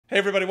Hey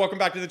everybody, welcome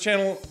back to the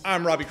channel.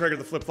 I'm Robbie Crager,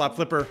 the Flip Flop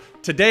Flipper.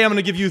 Today I'm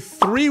gonna give you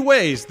 3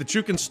 ways that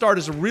you can start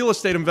as a real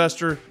estate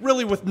investor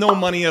really with no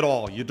money at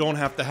all. You don't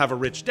have to have a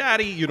rich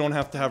daddy, you don't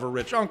have to have a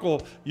rich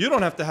uncle, you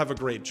don't have to have a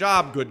great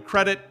job, good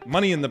credit,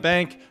 money in the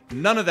bank,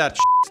 none of that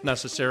shit's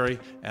necessary.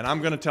 And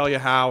I'm gonna tell you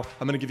how.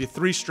 I'm gonna give you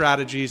 3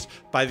 strategies.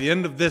 By the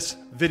end of this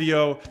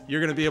video,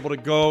 you're gonna be able to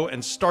go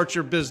and start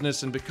your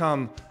business and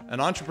become an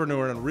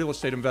entrepreneur and a real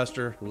estate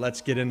investor. Let's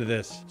get into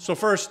this. So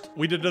first,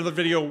 we did another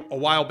video a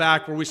while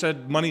back where we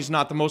said money's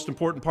not the most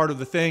important part of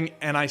the thing,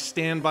 and I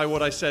stand by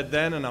what I said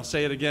then, and I'll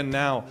say it again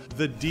now.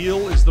 The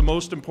deal is the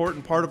most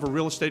important part of a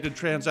real estate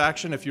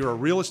transaction. If you're a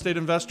real estate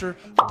investor,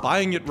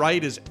 buying it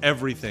right is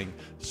everything.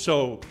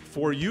 So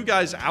for you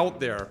guys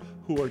out there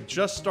who are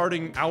just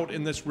starting out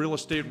in this real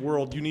estate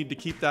world, you need to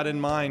keep that in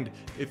mind.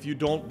 If you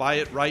don't buy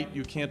it right,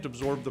 you can't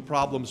absorb the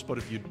problems. But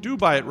if you do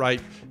buy it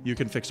right, you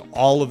can fix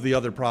all of the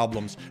other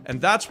problems. And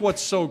that's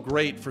what's so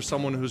great for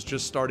someone who's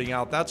just starting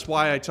out. That's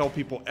why I tell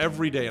people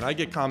every day, and I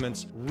get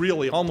comments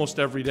really almost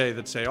every day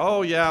that say,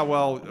 oh yeah,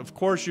 well, of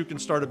course you can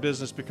start a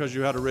business because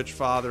you had a rich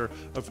father.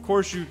 Of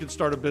course you can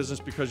start a business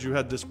because you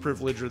had this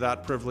privilege or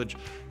that privilege.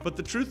 But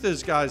the truth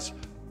is, guys,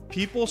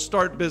 people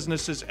start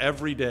businesses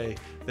every day.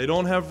 They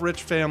don't have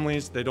rich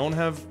families. They don't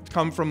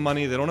come from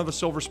money. They don't have a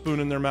silver spoon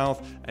in their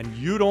mouth. And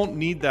you don't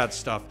need that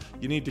stuff.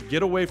 You need to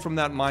get away from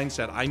that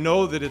mindset. I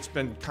know that it's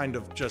been kind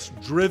of just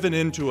driven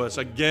into us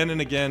again and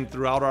again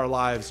throughout our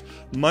lives.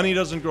 Money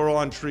doesn't grow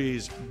on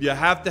trees. You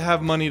have to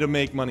have money to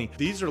make money.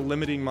 These are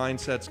limiting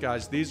mindsets,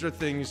 guys. These are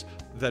things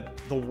that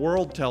the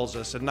world tells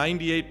us, and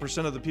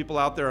 98% of the people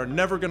out there are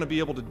never going to be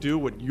able to do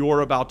what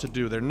you're about to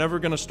do. They're never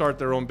going to start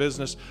their own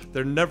business.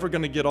 They're never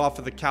going to get off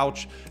of the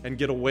couch and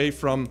get away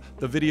from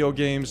the video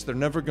games. They're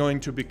never going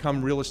to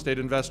become real estate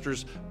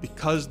investors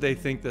because they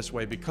think this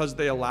way, because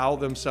they allow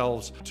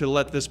themselves to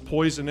let this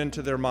poison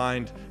into their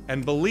mind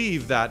and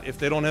believe that if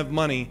they don't have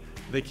money,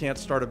 they can't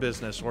start a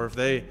business, or if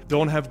they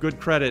don't have good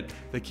credit,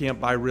 they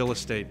can't buy real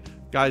estate.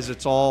 Guys,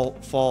 it's all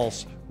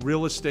false.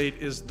 Real estate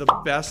is the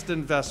best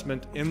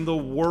investment in the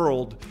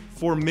world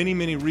for many,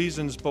 many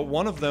reasons, but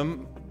one of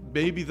them,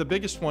 maybe the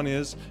biggest one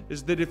is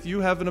that if you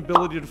have an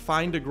ability to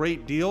find a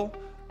great deal,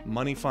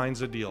 money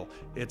finds a deal.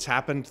 It's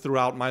happened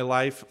throughout my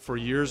life for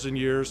years and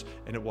years,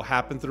 and it will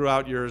happen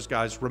throughout yours,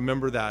 guys.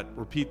 Remember that.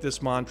 Repeat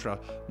this mantra.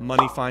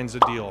 Money finds a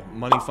deal.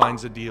 Money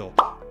finds a deal.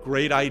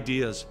 Great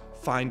ideas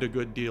find a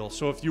good deal.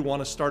 So if you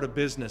want to start a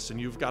business and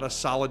you've got a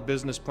solid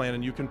business plan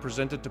and you can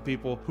present it to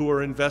people who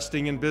are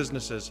investing in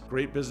businesses,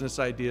 great business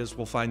ideas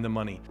will find the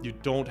money. You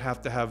don't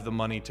have to have the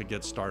money to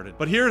get started.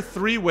 But here are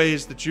 3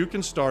 ways that you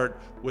can start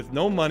with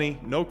no money,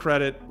 no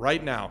credit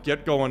right now.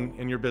 Get going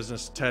in your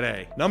business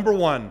today. Number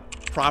 1,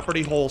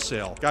 property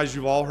wholesale. Guys,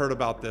 you've all heard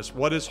about this.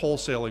 What is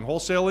wholesaling?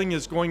 Wholesaling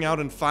is going out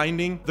and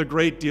finding the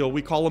great deal.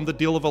 We call them the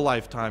deal of a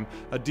lifetime.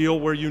 A deal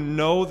where you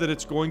know that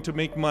it's going to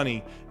make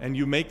money, and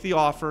you make the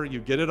offer,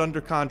 you get it under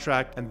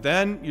contract, and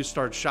then you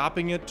start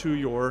shopping it to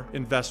your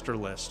investor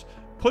list.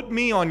 Put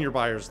me on your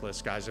buyers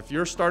list, guys. If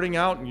you're starting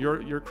out and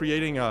you're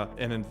creating an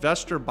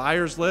investor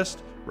buyers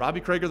list, Robbie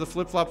Crager, the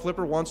Flip Flop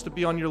Flipper, wants to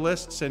be on your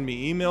list. Send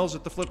me emails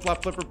at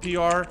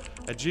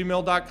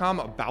theflipflopflipperpr@gmail.com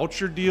about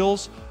your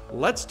deals.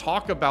 Let's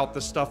talk about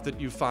the stuff that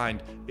you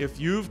find. If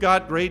you've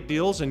got great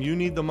deals and you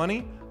need the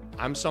money,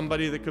 I'm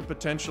somebody that could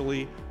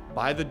potentially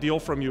buy the deal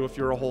from you if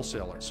you're a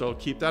wholesaler. So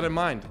keep that in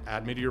mind.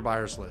 Add me to your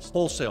buyers list.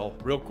 Wholesale,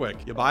 real quick.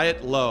 You buy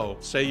it low.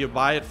 Say you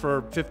buy it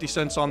for 50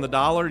 cents on the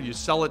dollar. You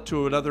sell it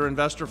to another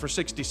investor for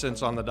 60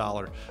 cents on the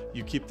dollar.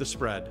 You keep the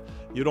spread.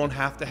 You don't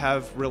have to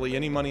have really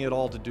any money at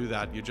all to do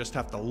that. You just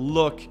have to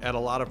look at a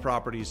lot of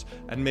properties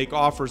and make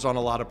offers on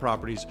a lot of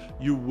properties.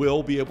 You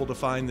will be able to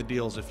find the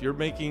deals. If you're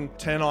making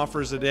 10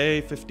 offers a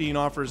day, 15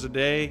 offers a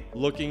day,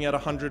 looking at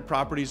 100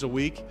 properties a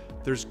week,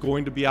 there's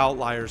going to be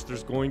outliers.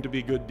 There's going to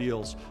be good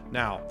deals.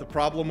 Now, the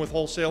problem with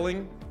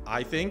wholesaling,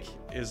 I think,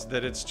 is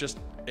that it's just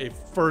a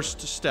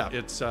first step.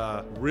 It's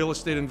real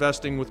estate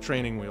investing with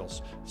training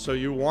wheels. So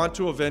you want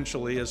to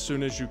eventually, as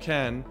soon as you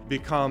can,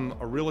 become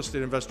a real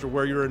estate investor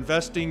where you're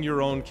investing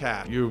your own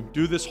cash. You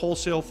do this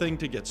wholesale thing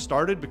to get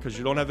started because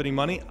you don't have any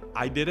money.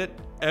 I did it.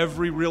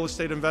 Every real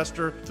estate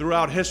investor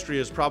throughout history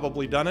has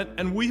probably done it,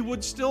 and we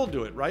would still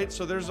do it, right?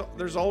 So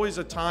there's always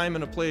a time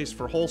and a place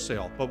for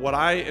wholesale. But what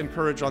I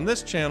encourage on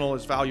this channel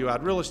is value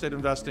add real estate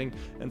investing,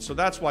 and so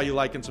that's why you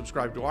like and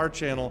subscribe to our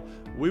channel.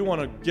 We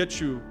want to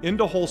get you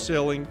into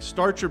wholesaling,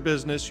 start your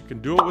business. You can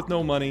do it with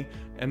no money,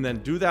 and then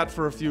do that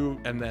for a few,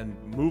 and then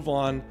move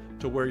on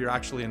to where you're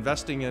actually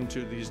investing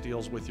into these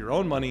deals with your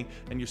own money,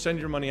 and you send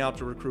your money out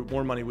to recruit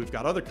more money. We've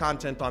got other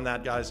content on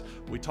that, guys.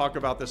 We talk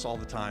about this all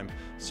the time.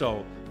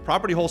 So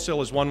property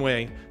wholesale is one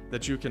way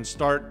that you can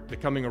start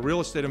becoming a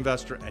real estate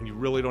investor, and you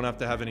really don't have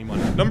to have any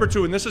money. Number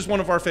 2, and this is one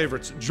of our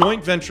favorites,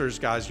 joint ventures,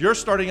 guys. You're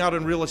starting out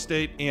in real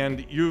estate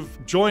and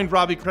you've joined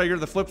Robbie Crager,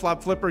 the Flip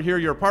Flop Flipper here.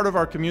 You're a part of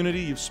our community.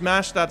 You've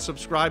smashed that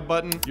subscribe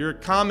button. You're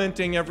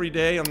commenting every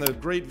day on the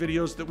great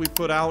videos that we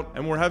put out,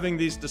 and we're having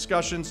these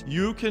discussions.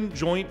 You can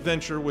joint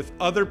venture with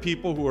other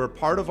people who are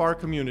part of our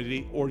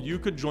community, or you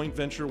could joint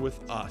venture with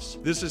us.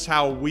 This is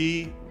how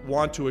we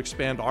want to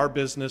expand our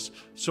business.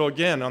 So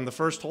again, on the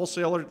first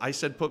wholesaler, I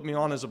said put me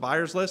on as a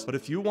buyer's list. But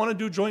if you want to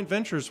do joint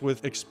ventures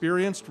with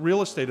experienced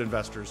real estate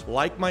investors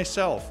like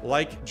myself,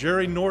 like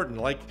Jerry Norton,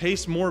 like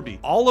Pace Morby,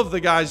 all of the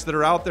guys that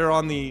are out there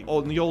on the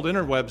old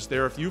interwebs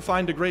there, if you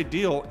find a great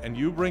deal and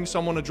you bring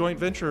someone a joint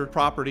venture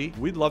property,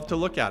 we'd love to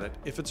look at it.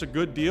 If it's a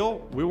good deal,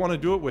 we want to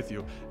do it with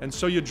you. And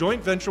so you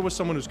joint venture with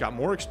someone who's got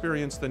more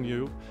experience than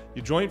you.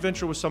 You joint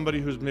venture with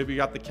somebody who's maybe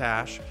got the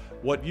cash.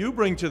 What you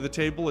bring to the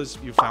table is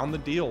you found the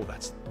deal.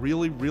 That's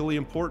really, really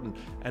important.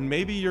 And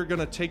maybe you're going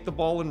to take the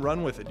ball and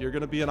run with it. You're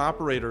going to be an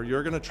operator.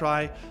 You're going to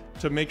try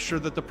to make sure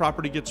that the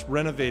property gets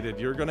renovated.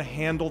 You're going to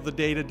handle the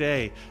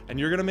day-to-day, and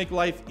you're going to make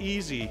life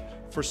easy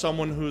for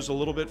someone who's a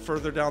little bit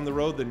further down the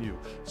road than you.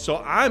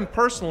 So I'm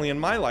personally, in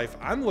my life,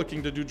 I'm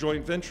looking to do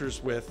joint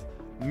ventures with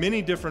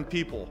many different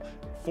people.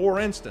 For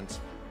instance,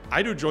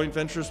 I do joint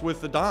ventures with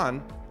the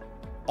Don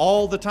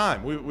all the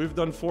time. We've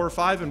done 4 or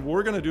 5, and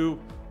we're going to do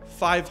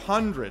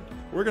 500.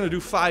 We're going to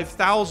do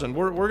 5,000.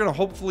 We're going to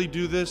hopefully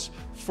do this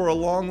for a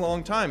long,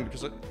 long time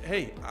because,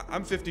 hey,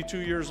 I'm 52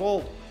 years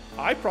old.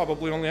 I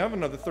probably only have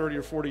another 30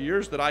 or 40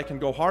 years that I can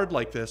go hard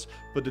like this,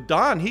 but to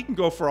Don, he can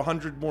go for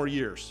 100 more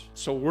years.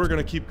 So we're going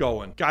to keep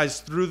going.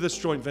 Guys, through this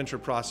joint venture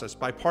process,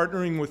 by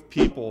partnering with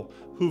people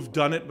who've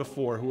done it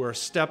before, who are a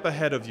step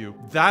ahead of you,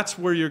 that's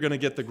where you're going to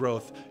get the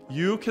growth.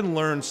 You can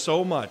learn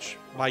so much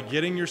by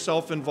getting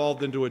yourself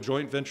involved into a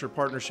joint venture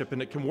partnership,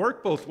 and it can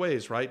work both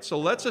ways, right? So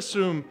let's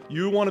assume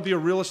you want to be a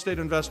real estate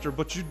investor,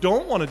 but you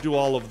don't want to do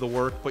all of the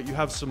work, but you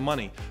have some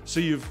money. So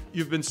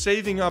you've been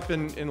saving up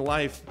in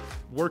life,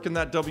 working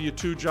that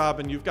W-2 job,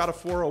 and you've got a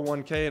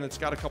 401k and it's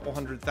got a couple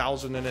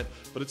 $100,000 in it,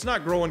 but it's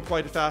not growing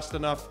quite fast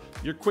enough.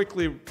 You're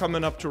quickly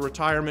coming up to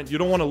retirement. You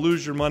don't want to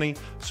lose your money,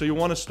 so you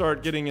want to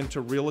start getting into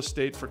real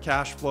estate for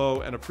cash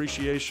flow and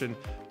appreciation.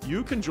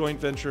 You can joint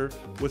venture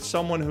with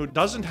someone who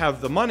doesn't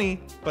have the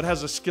money, but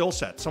has a skill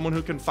set, someone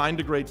who can find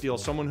a great deal,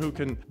 someone who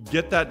can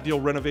get that deal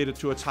renovated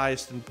to its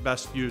highest and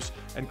best use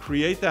and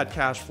create that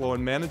cash flow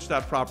and manage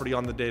that property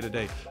on the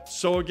day-to-day.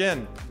 So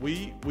again,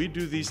 we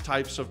do these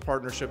types of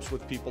partnerships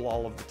with people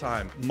all of the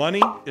time.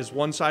 Money is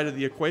one side of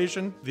the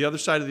equation. The other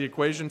side of the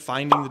equation,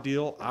 finding the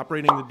deal,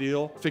 operating the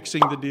deal,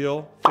 fixing the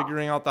deal,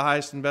 figuring out the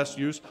highest and best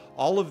use.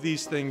 All of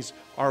these things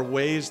are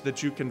ways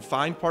that you can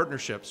find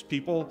partnerships.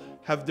 People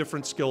have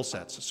different skill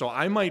sets. So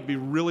I might be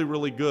really,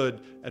 really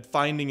good at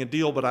finding a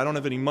deal, but I don't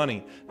have any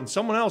money. And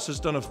someone else has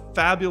done a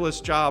fabulous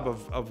job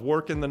of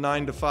working the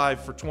 9 to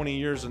 5 for 20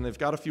 years, and they've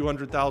got a few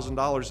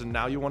 $100,000, and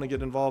now you want to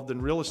get involved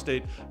in real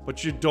estate,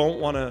 but you don't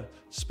want to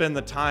spend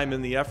the time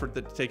and the effort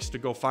that it takes to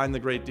go find the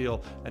great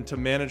deal and to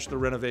manage the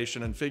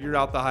renovation and figure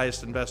out the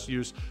highest and best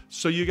use.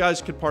 So you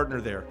guys could partner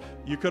there.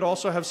 You could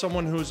also have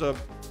someone who's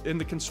in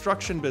the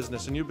construction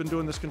business, and you've been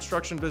doing this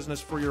construction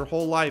business for your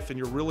whole life, and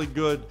you're really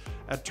good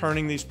at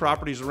turning these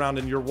properties around,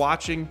 and you're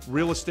watching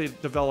real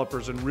estate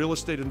developers and real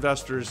estate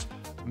investors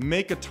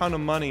make a ton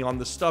of money on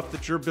the stuff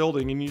that you're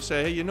building, and you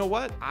say, hey, you know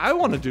what? I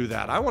want to do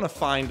that. I want to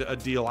find a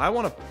deal. I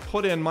want to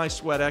put in my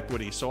sweat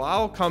equity. So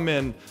I'll come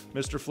in,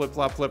 Mr. Flip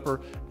Flop Flipper,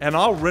 and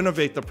I'll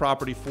renovate the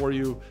property for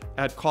you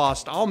at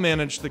cost. I'll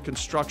manage the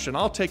construction.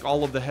 I'll take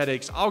all of the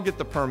headaches. I'll get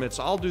the permits.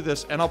 I'll do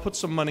this, and I'll put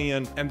some money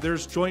in. And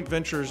there's joint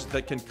ventures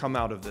that can come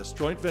out of this.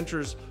 Joint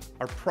ventures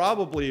are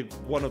probably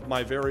one of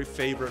my very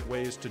favorite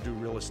ways to do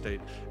real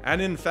estate.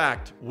 And in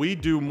fact, we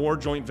do more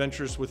joint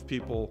ventures with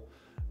people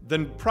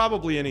than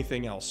probably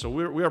anything else. So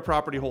we are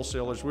property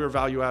wholesalers, we are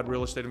value add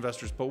real estate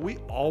investors, but we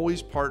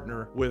always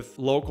partner with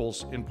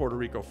locals in Puerto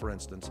Rico, for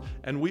instance.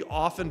 And we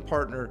often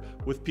partner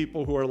with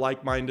people who are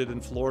like-minded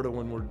in Florida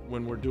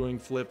when we're doing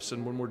flips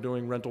and when we're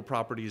doing rental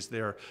properties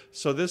there.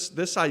 So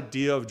this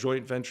idea of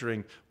joint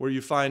venturing, where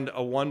you find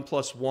a 1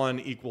 +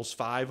 1 =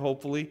 5,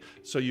 hopefully.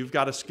 So you've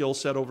got a skill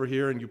set over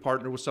here and you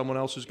partner with someone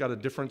else who's got a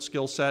different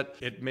skill set.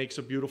 It makes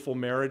a beautiful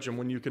marriage. And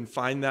when you can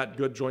find that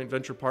good joint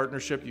venture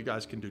partnership, you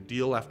guys can do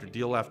deal after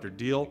deal after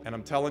deal. And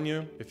I'm telling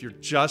you, if you're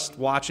just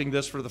watching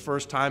this for the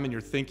first time and you're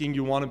thinking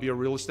you want to be a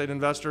real estate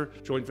investor,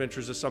 joint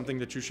ventures is something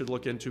that you should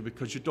look into,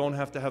 because you don't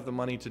have to have the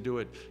money to do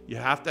it. You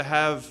have to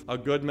have a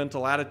good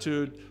mental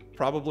attitude.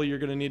 Probably you're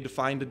going to need to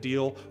find a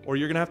deal, or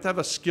you're going to have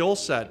a skill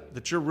set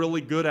that you're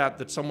really good at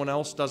that someone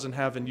else doesn't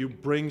have, and you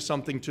bring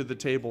something to the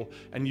table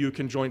and you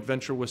can joint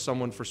venture with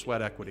someone for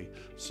sweat equity.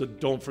 So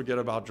don't forget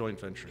about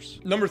joint ventures.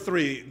 Number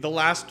 3, the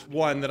last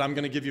one that I'm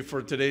going to give you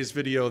for today's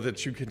video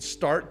that you can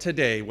start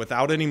today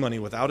without any money,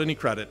 without any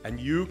credit, and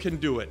you can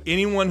do it.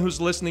 Anyone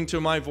who's listening to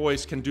my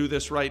voice can do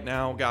this right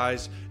now,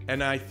 guys.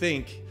 And I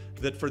think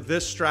that for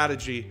this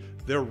strategy,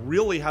 there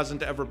really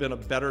hasn't ever been a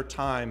better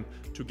time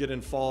to get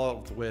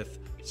involved with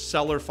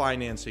seller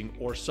financing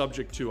or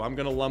subject to. I'm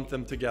going to lump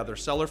them together.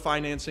 Seller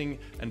financing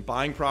and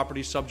buying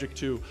property subject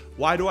to.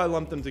 Why do I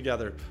lump them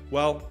together?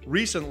 Well,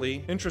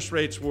 recently interest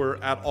rates were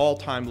at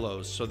all-time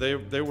lows. So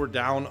they were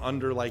down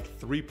under like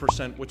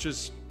 3%, which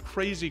is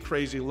crazy,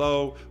 crazy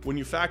low. When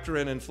you factor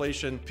in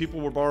inflation,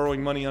 people were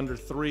borrowing money under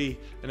 3%.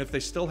 And if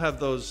they still have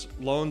those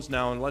loans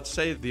now, and let's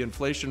say the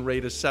inflation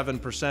rate is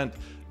 7%,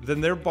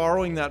 then they're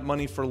borrowing that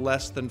money for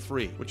less than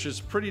free, which is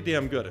pretty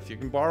damn good. If you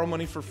can borrow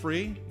money for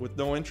free with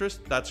no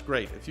interest, that's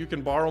great. If you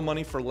can borrow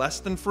money for less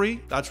than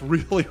free, that's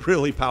really,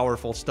 really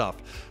powerful stuff.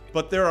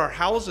 But there are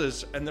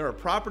houses and there are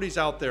properties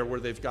out there where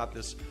they've got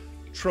this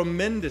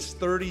tremendous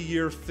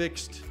 30-year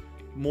fixed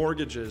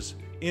mortgages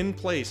in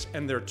place,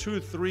 and they're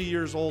 2-3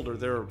 years old, or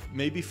they're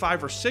maybe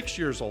 5 or 6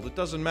 years old. It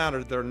doesn't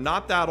matter. They're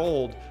not that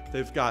old.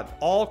 They've got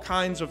all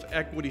kinds of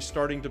equity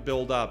starting to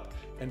build up,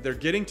 and they're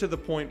getting to the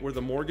point where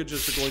the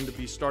mortgages are going to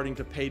be starting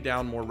to pay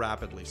down more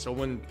rapidly. So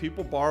when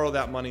people borrow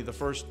that money, the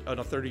first on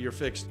a 30-year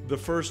fixed, the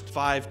first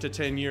 5 to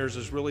 10 years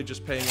is really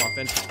just paying off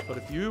interest. But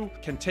if you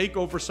can take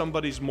over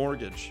somebody's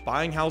mortgage,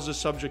 buying houses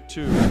subject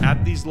to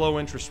at these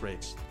low interest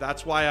rates,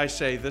 that's why I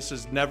say this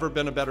has never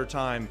been a better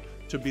time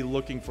to be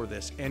looking for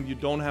this, and you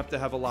don't have to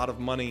have a lot of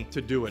money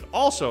to do it.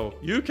 Also,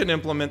 you can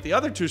implement the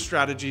other 2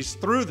 strategies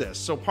through this.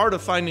 So part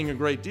of finding a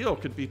great deal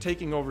could be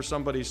taking over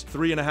somebody's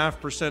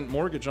 3.5%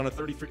 mortgage on a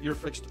 30-year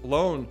fixed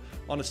loan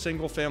on a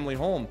single family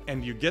home,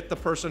 and you get the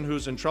person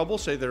who's in trouble,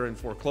 say they're in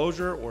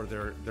foreclosure or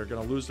they're going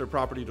to lose their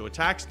property to a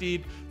tax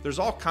deed. There's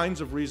all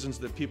kinds of reasons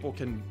that people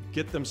can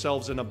get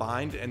themselves in a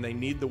bind and they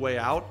need the way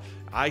out.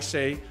 I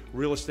say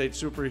real estate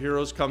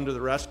superheroes come to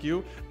the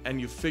rescue, and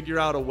you figure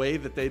out a way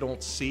that they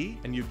don't see,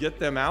 and you get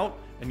them out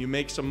and you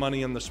make some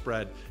money in the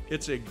spread.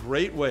 It's a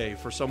great way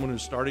for someone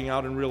who's starting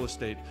out in real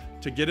estate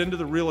to get into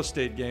the real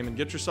estate game and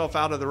get yourself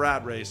out of the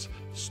rat race,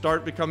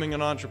 start becoming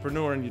an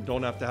entrepreneur, and you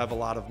don't have to have a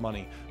lot of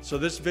money. So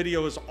this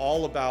video is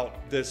all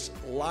about this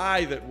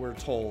lie that we're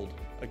told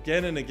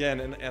again and again,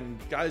 and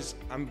guys,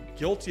 I'm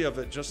guilty of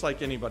it just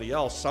like anybody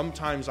else.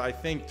 Sometimes I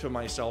think to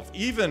myself,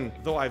 even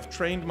though I've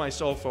trained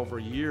myself over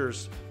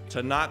years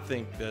to not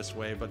think this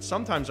way, but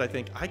sometimes I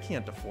think I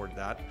can't afford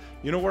that.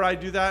 You know where I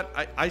do that?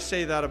 I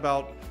say that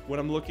about when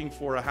I'm looking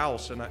for a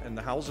house, and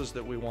the houses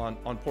that we want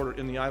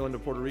in the island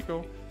of Puerto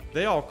Rico,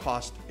 they all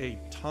cost a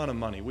ton of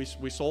money.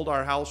 We sold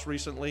our house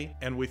recently,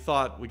 and we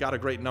thought we got a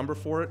great number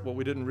for it. What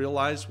we didn't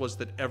realize was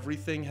that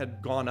everything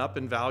had gone up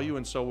in value,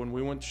 and so when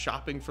we went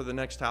shopping for the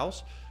next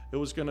house, it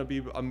was going to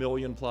be $1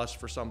 million plus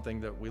for something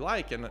that we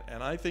like. And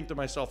I think to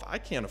myself, I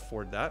can't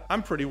afford that.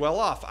 I'm pretty well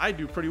off. I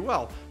do pretty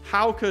well.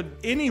 How could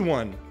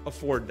anyone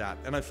afford that?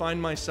 And I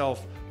find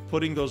myself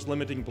putting those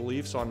limiting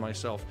beliefs on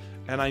myself.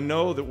 And I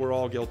know that we're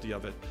all guilty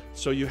of it.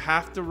 So you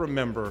have to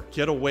remember,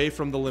 get away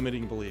from the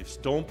limiting beliefs.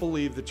 Don't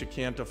believe that you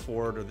can't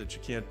afford or that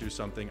you can't do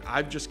something.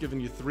 I've just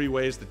given you 3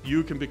 ways that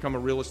you can become a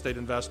real estate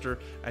investor,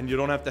 and you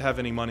don't have to have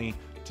any money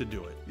to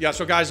do it. Yeah,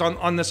 so guys,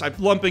 on this, I'm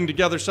lumping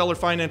together seller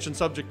finance and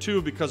subject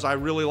to because I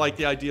really like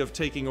the idea of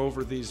taking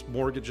over these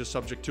mortgages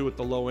subject to at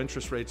the low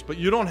interest rates. But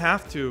you don't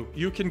have to.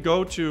 You can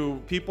go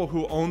to people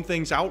who own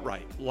things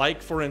outright.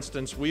 Like, for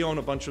instance, we own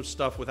a bunch of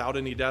stuff without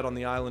any debt on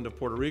the island of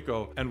Puerto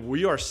Rico, and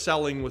we are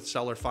selling with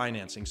seller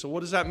financing. So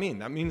what does that mean?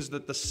 That means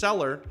that the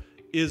seller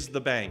is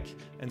the bank.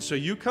 And so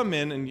you come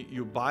in and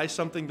you buy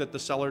something that the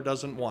seller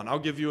doesn't want. I'll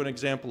give you an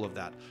example of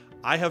that.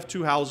 I have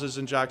 2 houses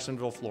in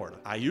Jacksonville, Florida.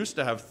 I used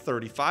to have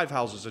 35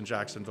 houses in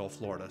Jacksonville,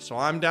 Florida. So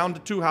I'm down to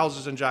 2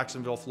 houses in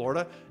Jacksonville,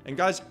 Florida. And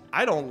guys,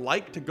 I don't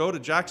like to go to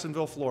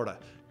Jacksonville, Florida.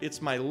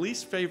 It's my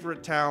least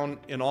favorite town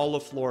in all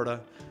of Florida.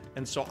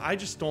 And so I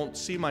just don't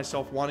see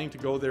myself wanting to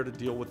go there to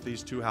deal with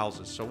these 2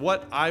 houses. So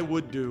what I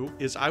would do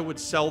is I would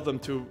sell them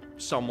to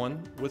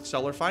someone with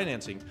seller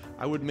financing.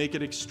 I would make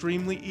it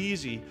extremely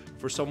easy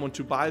for someone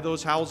to buy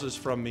those houses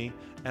from me,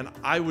 and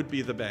I would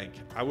be the bank.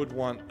 I would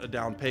want a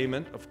down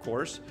payment, of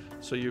course.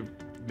 So you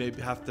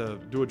maybe have to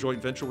do a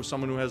joint venture with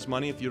someone who has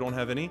money if you don't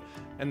have any.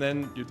 And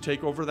then you'd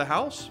take over the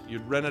house,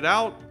 you'd rent it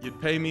out,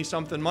 you'd pay me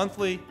something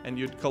monthly, and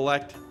you'd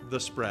collect the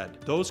spread.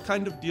 Those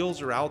kind of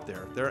deals are out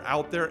there. They're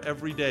out there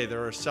every day.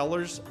 There are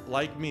sellers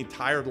like me.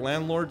 Tired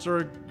landlords are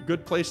a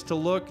good place to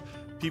look.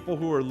 People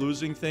who are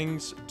losing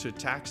things to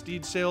tax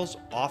deed sales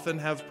often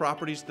have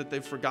properties that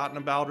they've forgotten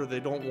about or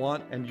they don't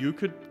want, and you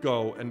could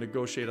go and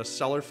negotiate a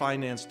seller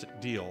financed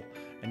deal,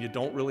 and you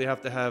don't really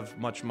have to have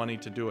much money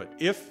to do it.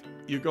 If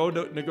you go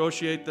to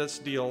negotiate this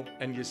deal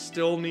and you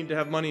still need to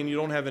have money and you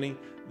don't have any,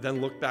 then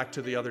look back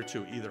to the other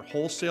 2. Either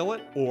wholesale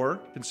it or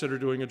consider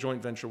doing a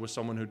joint venture with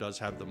someone who does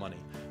have the money.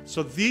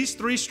 So these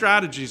 3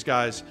 strategies,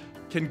 guys,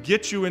 can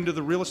get you into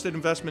the real estate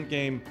investment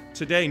game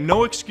today.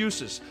 No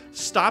excuses.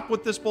 Stop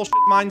with this bullshit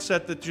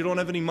mindset that you don't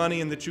have any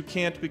money and that you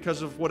can't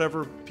because of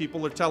whatever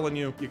people are telling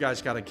you. You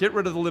guys got to get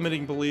rid of the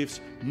limiting beliefs.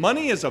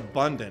 Money is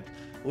abundant.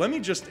 Let me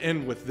just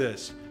end with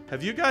this.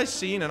 Have you guys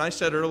seen, and I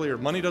said earlier,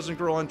 money doesn't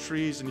grow on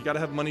trees and you got to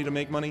have money to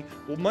make money.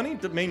 Well, money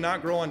may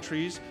not grow on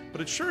trees, but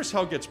it sure as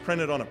hell gets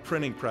printed on a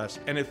printing press.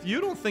 And if you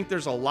don't think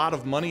there's a lot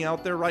of money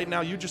out there right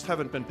now, you just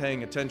haven't been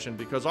paying attention,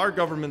 because our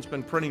government's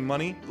been printing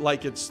money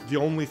like it's the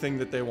only thing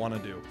that they want to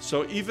do.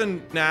 So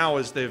even now,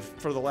 as they've,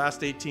 for the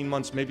last 18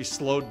 months, maybe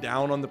slowed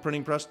down on the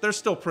printing press, they're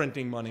still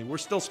printing money. We're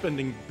still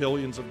spending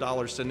billions of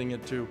dollars sending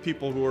it to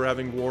people who are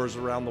having wars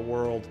around the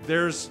world.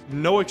 There's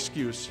no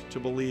excuse to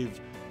believe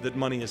that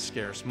money is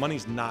scarce.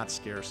 Money's not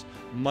scarce.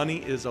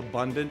 Money is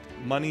abundant.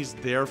 Money's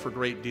there for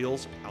great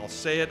deals. I'll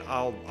say it,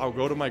 I'll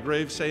go to my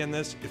grave saying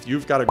this. If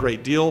you've got a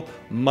great deal,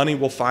 money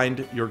will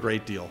find your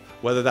great deal,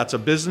 whether that's a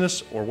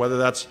business or whether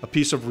that's a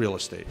piece of real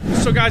estate.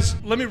 So guys,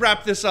 let me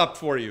wrap this up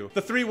for you.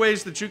 The 3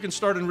 ways that you can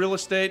start in real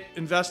estate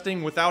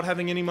investing without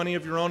having any money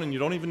of your own, and you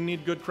don't even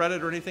need good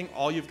credit or anything.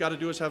 All you've got to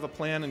do is have a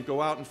plan and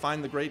go out and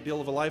find the great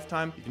deal of a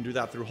lifetime. You can do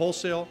that through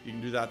wholesale, you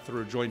can do that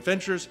through joint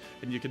ventures,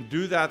 and you can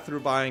do that through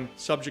buying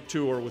subject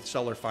to or with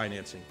seller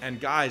financing. And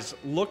guys,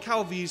 look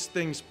how these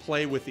things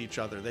play with each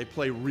other. They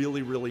play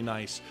really, really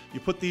nice. You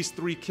put these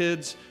 3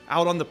 kids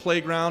out on the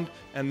playground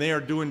and they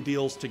are doing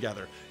deals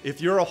together.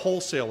 If you're a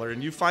wholesaler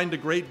and you find a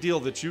great deal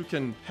that you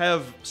can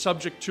have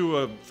subject to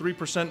a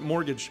 3%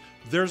 mortgage,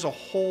 there's a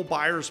whole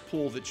buyer's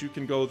pool that you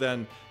can go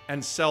then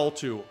and sell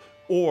to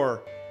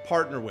or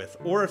partner with.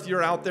 Or if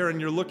you're out there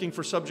and you're looking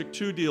for subject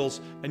to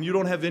deals and you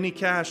don't have any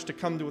cash to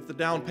come to with the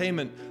down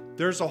payment,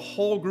 there's a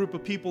whole group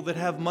of people that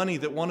have money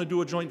that want to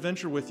do a joint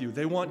venture with you.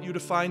 They want you to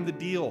find the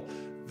deal.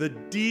 The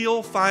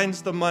deal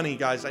finds the money,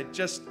 guys. I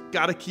just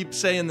got to keep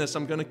saying this.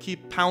 I'm going to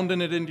keep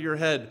pounding it into your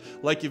head.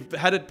 Like you've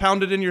had it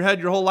pounded in your head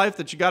your whole life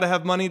that you got to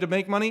have money to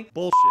make money.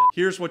 Bullshit.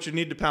 Here's what you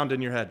need to pound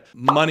in your head.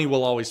 Money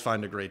will always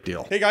find a great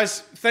deal. Hey guys,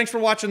 thanks for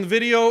watching the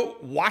video.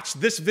 Watch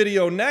this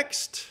video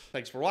next.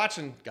 Thanks for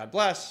watching. God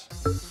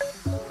bless.